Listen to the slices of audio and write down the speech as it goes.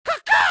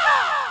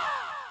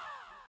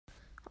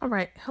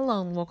Alright,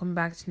 hello and welcome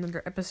back to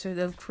another episode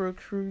of Crew,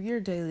 your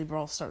daily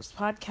Brawl Stars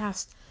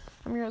podcast.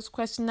 I'm your host,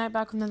 Question Night,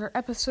 back with another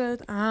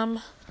episode.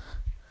 Let's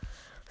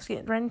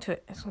get right into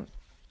it. It's going to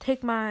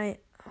take my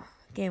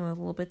game a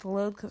little bit to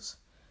load because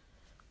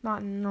I'm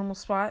not in a normal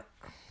spot.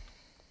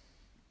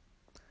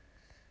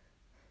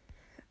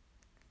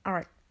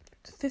 Alright,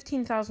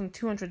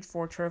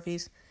 15,204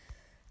 trophies.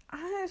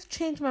 I've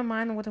changed my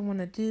mind on what I want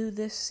to do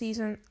this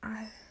season.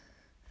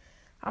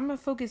 I'm going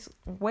to focus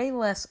way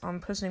less on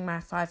pushing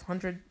my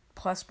 500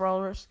 plus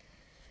brawlers.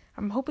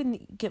 I'm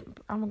going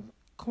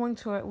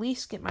to at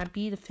least get my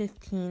B to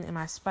 15 and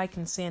my Spike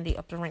and Sandy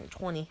up to rank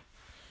 20.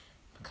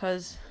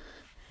 Because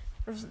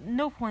there's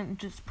no point in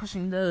just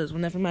pushing those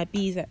whenever my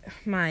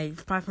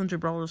 500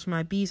 brawlers,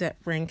 my B's at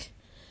rank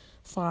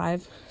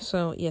 5.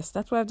 So yes,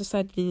 that's what I've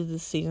decided to do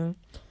this season.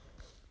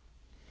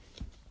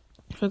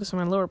 Focus on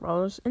my lower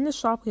brawlers. In the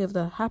shop we have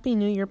the Happy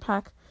New Year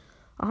pack.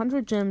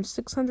 100 gems,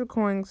 600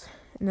 coins,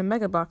 and a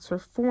mega box for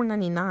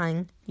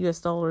 $4.99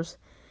 US.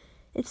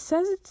 It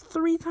says it's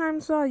 3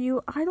 times value.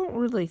 I don't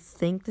really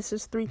think this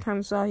is 3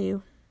 times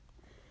value.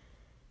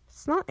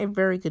 It's not a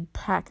very good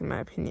pack in my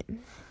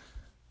opinion.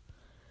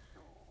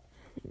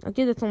 I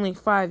get it's only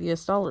 $5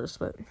 US,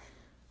 but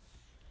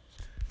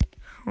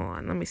hold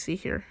on, let me see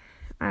here.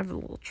 I have a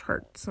little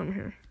chart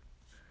somewhere.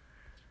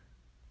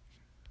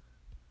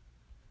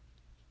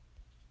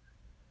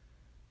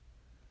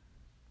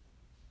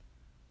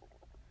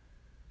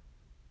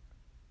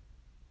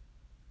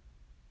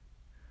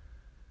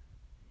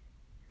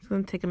 It's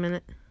going to take a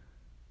minute.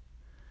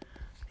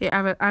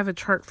 Yeah, I have a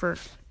chart for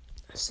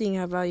seeing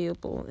how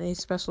valuable a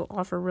special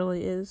offer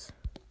really is.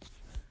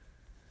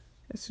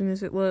 As soon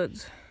as it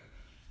loads.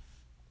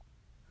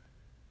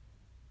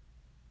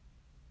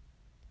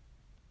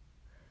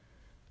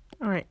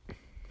 Alright.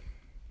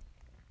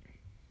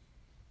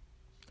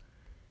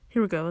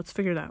 Here we go. Let's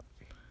figure it out.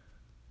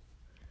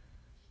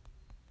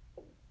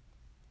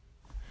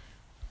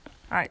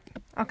 Alright.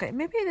 Okay,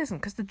 maybe it isn't,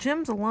 because the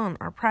gems alone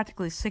are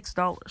practically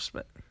 $6,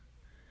 but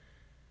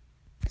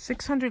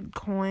 600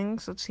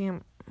 coins. Let's see.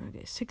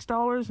 Okay,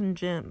 $6 in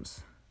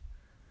gems.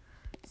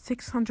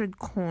 600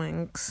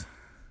 coins.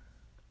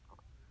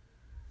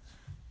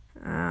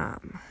 Alright,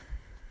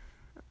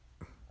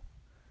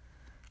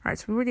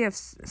 so we already have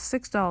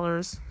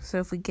 $6. So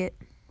if we get,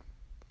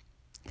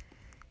 it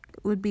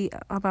would be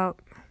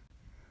about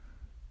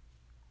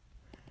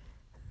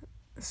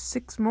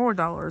 $6 more,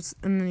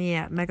 and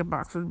then mega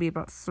box would be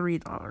about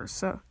 $3.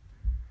 So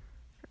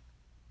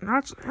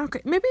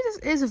okay, maybe this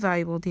is a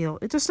valuable deal.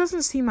 It just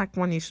doesn't seem like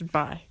one you should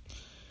buy.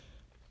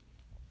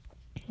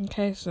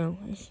 Okay, so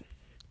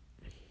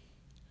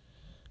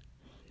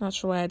not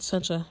sure why I had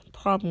such a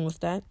problem with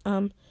that.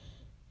 In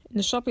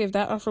the shop we have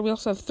that offer. We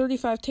also have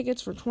 35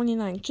 tickets for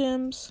 29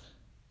 gems.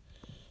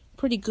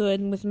 Pretty good.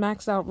 With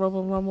maxed out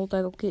Robo Rumble,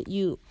 that'll get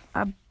you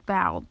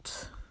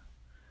about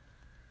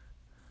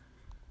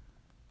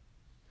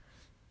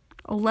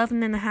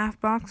 11.5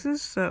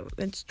 boxes. So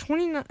it's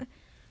 29.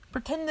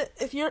 Pretend that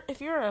if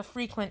you're a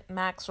frequent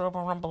max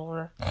Robo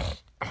Rumbler,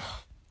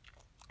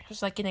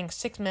 just like getting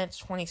 6 minutes,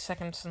 20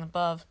 seconds and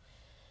above,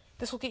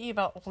 this will get you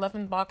about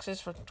 11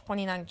 boxes for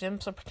 29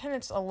 gems. So pretend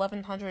it's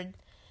 1,100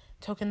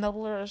 token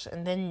doublers,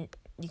 and then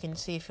you can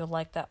see if you'll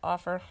like that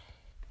offer.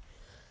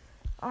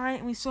 Alright,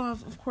 and we still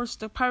have, of course,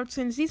 the Pirate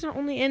Skins. These are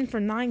only in for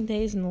 9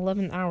 days and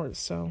 11 hours,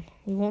 so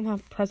we won't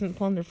have Present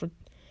Plunder for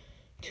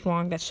too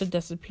long. That should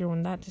disappear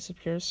when that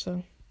disappears,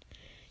 so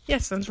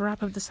yes, that's a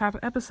wrap up this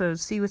episode.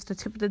 See you with the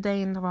tip of the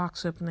day in the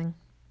box opening.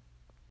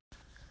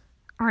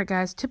 Alright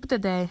guys, tip of the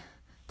day.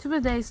 Tip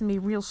of the day is going to be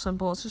real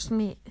simple. It's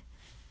going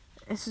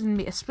to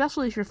be,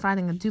 especially if you're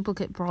fighting a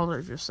duplicate brawler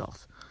of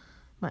yourself.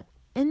 But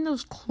in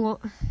those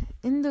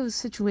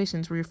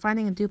situations where you're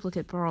fighting a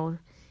duplicate brawler,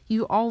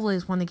 you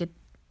always want to get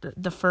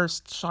the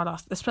first shot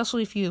off.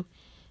 Especially if you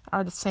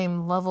are the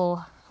same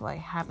level, like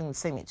having the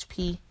same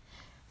HP,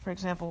 for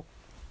example.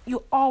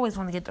 You always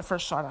want to get the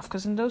first shot off,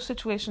 because in those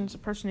situations, the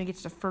person who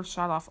gets the first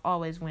shot off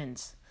always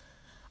wins.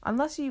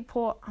 Unless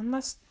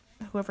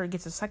whoever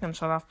gets the second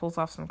shot off pulls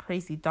off some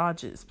crazy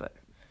dodges. But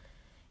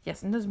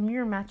yes, in those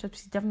mirror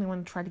matchups, you definitely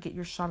want to try to get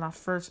your shot off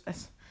first,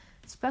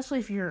 especially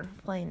if you're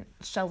playing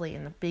Shelly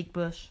in the big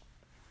bush.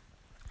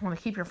 You want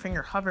to keep your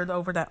finger hovered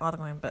over that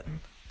auto aim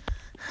button.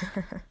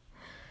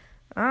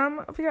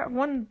 We got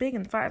 1 big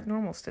and 5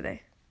 normals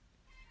today.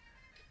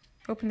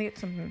 Hoping to get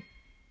something.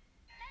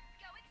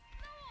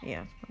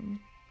 Yeah.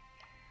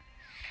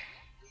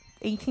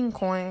 18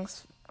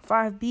 coins,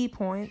 5 B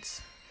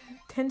points,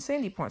 10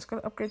 Sandy points.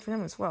 Got to upgrade for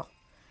him as well.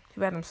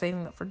 Too bad I'm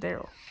saving that for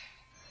Daryl.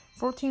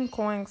 14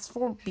 coins,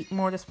 4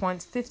 Mortis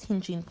points,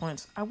 15 Gene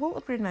points. I will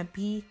upgrade my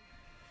B,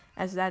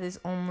 as that is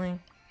only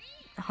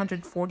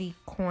 140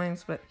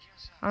 coins, but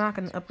I'm not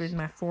going to upgrade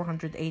my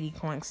 480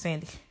 coins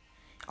Sandy.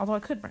 Although I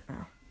could right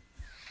now.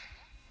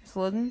 It's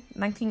loading.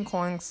 19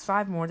 coins,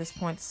 5 Mortis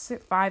points,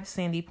 5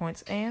 Sandy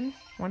points, and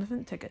 1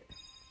 event ticket.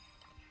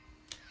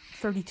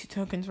 32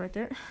 tokens right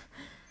there.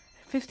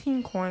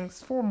 15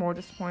 coins, 4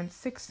 Mortis points,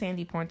 6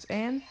 Sandy points,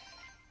 and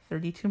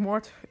 32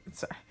 more.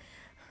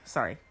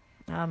 Sorry.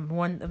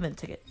 1 event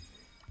ticket.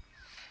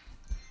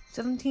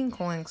 17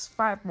 coins,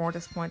 5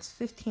 Mortis points,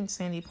 15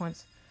 Sandy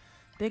points.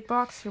 Big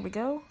box, here we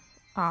go.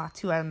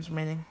 2 items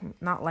remaining,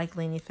 not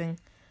likely anything.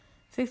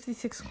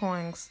 56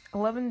 coins,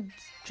 11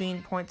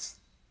 Gene points.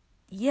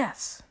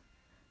 Yes!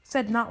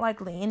 Said not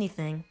likely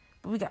anything,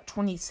 but we got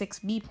 26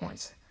 B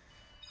points.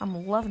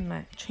 I'm loving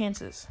my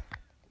chances.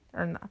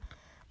 Or not,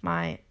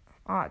 my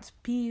odds.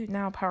 B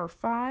now power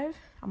 5.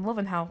 I'm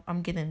loving how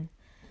I'm getting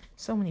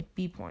so many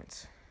B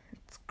points.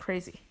 It's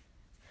crazy.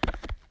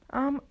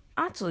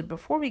 Actually,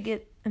 before we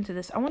get into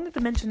this, I wanted to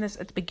mention this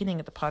at the beginning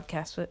of the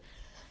podcast, but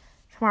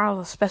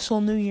tomorrow's a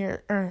special New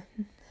Year,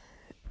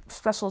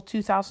 special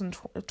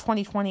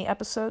 2020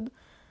 episode,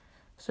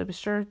 so be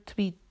sure to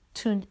be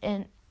tuned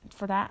in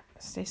for that.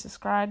 Stay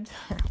subscribed.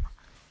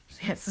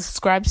 Yeah,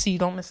 subscribe so you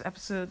don't miss an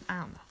episode. I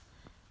don't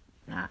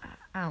know.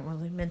 I don't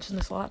really mention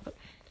this a lot, but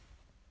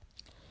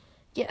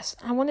yes,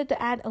 I wanted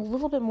to add a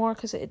little bit more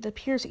because it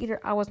appears either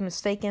I was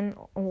mistaken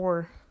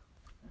or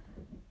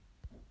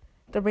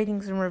the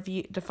ratings and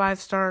review, the 5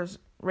 stars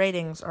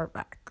ratings are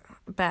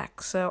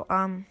back. So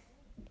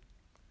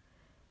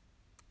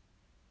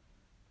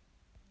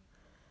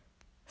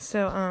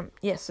so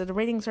the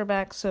ratings are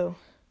back, so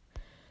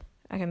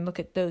I can look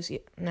at those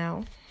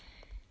now.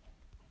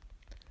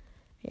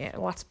 Yeah,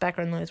 lots of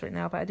background noise right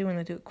now, but I do want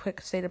to do a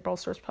quick State of Brawl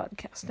Stars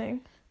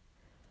podcasting.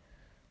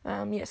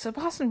 So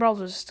Boston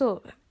Brawlers is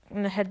still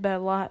in the head by a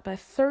lot, by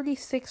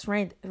 36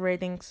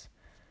 ratings.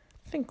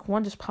 I think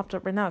one just popped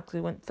up right now because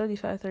it went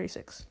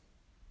 35-36.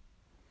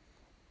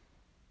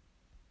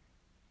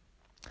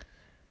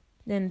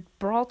 Then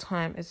Brawl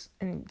Time is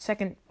in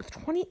second with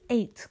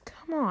 28.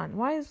 Come on,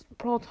 why is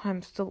Brawl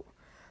Time still...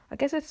 I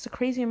guess it's the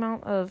crazy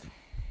amount of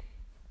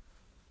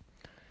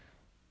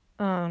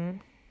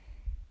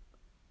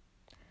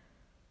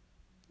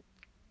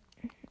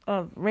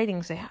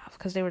ratings they have,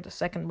 because they were the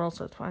second Brawl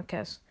Stars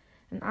podcast,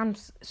 and I'm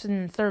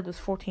sitting in third with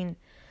 14.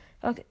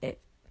 Okay,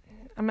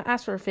 I'm gonna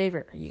ask for a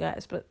favor, you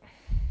guys, but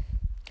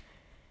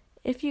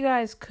if you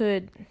guys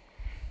could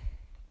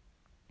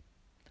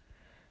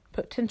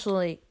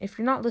potentially, if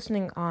you're not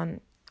listening on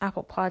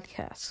Apple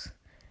Podcasts,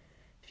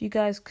 if you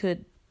guys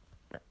could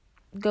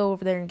go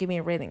over there and give me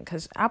a rating,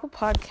 because Apple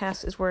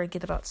Podcasts is where I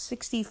get about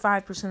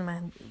 65% of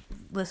my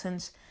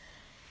listens,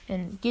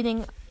 and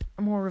getting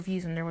more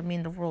reviews in there would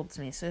mean the world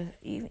to me. So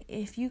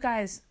if you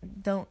guys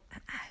don't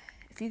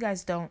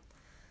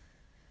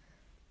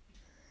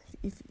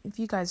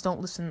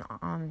listen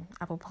on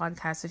Apple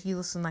Podcasts, if you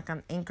listen like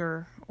on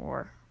Anchor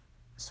or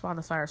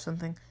Spotify or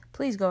something,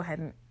 please go ahead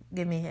and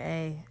give me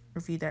a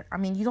review there. I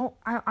mean,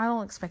 I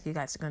don't expect you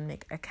guys to go and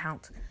make an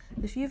account.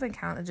 If you have an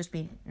account, it'd just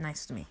be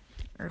nice to me,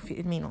 or if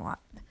it'd mean a lot.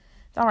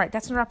 Alright,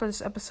 that's the wrap of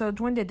this episode.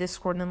 Join the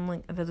Discord in the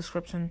link in the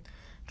description.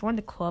 Join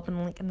the club in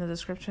the link in the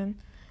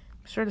description.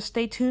 Be sure to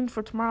stay tuned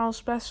for tomorrow's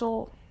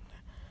special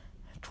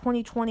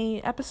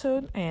 2020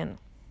 episode. And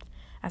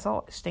as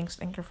always, thanks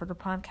to Anchor for the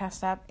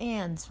podcast app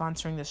and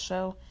sponsoring this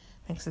show.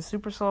 Thanks to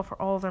Supercell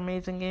for all of their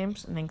amazing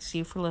games. And thanks to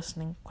you for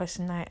listening.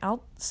 Question night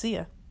out. See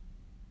ya.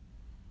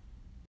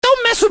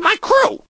 Don't mess with my crew!